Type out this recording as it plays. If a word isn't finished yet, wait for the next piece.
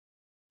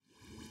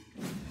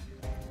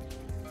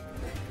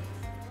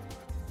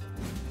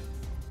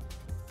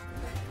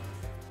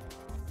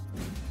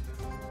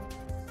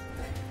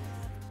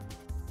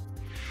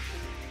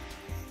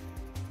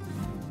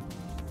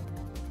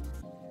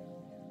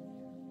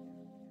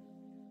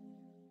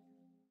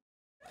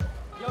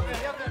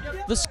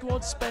The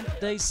squad spent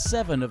day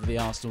 7 of the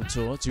Arsenal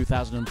Tour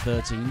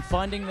 2013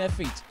 finding their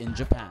feet in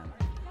Japan.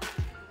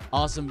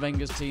 Arsene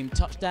Wenger's team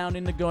touched down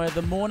in Nagoya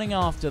the morning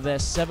after their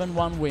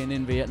 7-1 win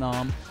in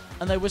Vietnam,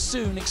 and they were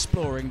soon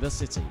exploring the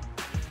city.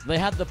 They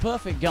had the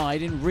perfect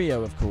guide in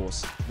Rio, of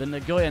course. The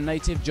Nagoya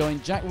native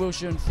joined Jack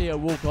Wilshere and Theo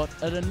Walcott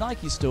at a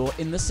Nike store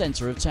in the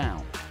centre of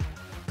town.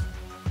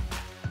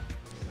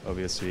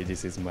 Obviously,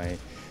 this is my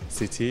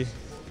city.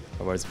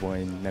 I was born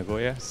in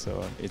Nagoya,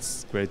 so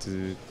it's great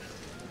to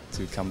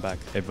come back.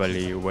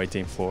 Everybody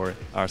waiting for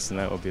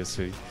Arsenal,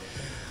 obviously,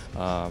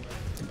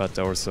 but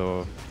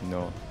also,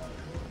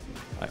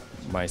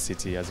 my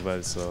city as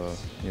well. So,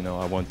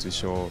 I want to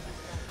show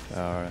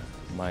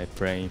my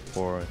praying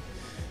for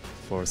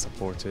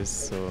supporters.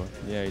 So,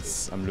 yeah,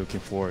 I'm looking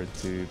forward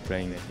to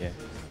playing it. Yeah.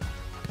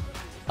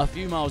 A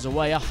few miles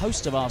away, a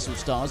host of Arsenal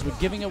stars were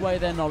giving away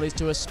their knowledge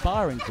to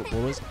aspiring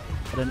footballers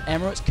at an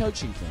Emirates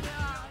coaching camp.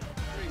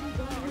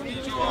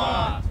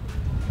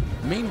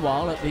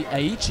 Meanwhile, at the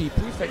Aichi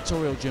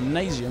Prefectural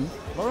Gymnasium,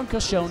 Laurent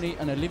Koscielny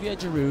and Olivier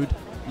Giroud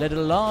led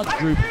a large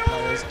group of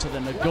players to the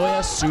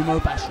Nagoya Sumo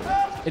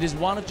Basho. It is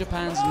one of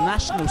Japan's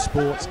national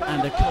sports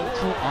and a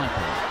cultural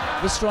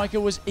icon. The striker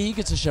was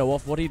eager to show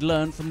off what he'd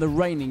learned from the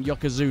reigning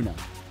Yokozuna.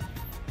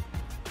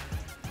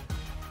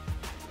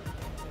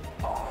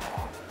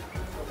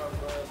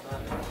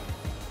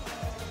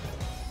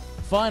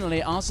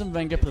 Finally, Arsene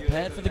Wenger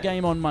prepared for the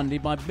game on Monday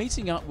by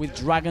meeting up with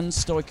Dragan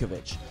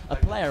Stojkovic, a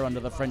player under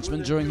the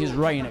Frenchman during his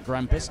reign at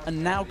Grampus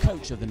and now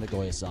coach of the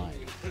Nagoya side.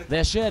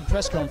 Their shared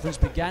press conference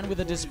began with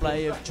a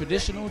display of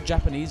traditional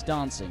Japanese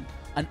dancing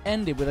and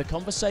ended with a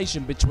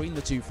conversation between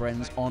the two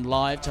friends on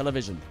live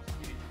television.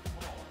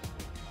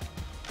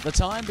 The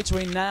time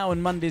between now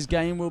and Monday's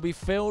game will be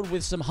filled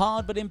with some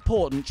hard but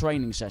important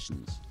training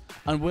sessions,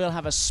 and we'll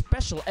have a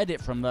special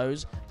edit from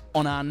those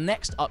on our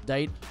next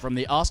update from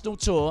the Arsenal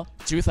Tour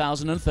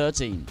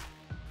 2013.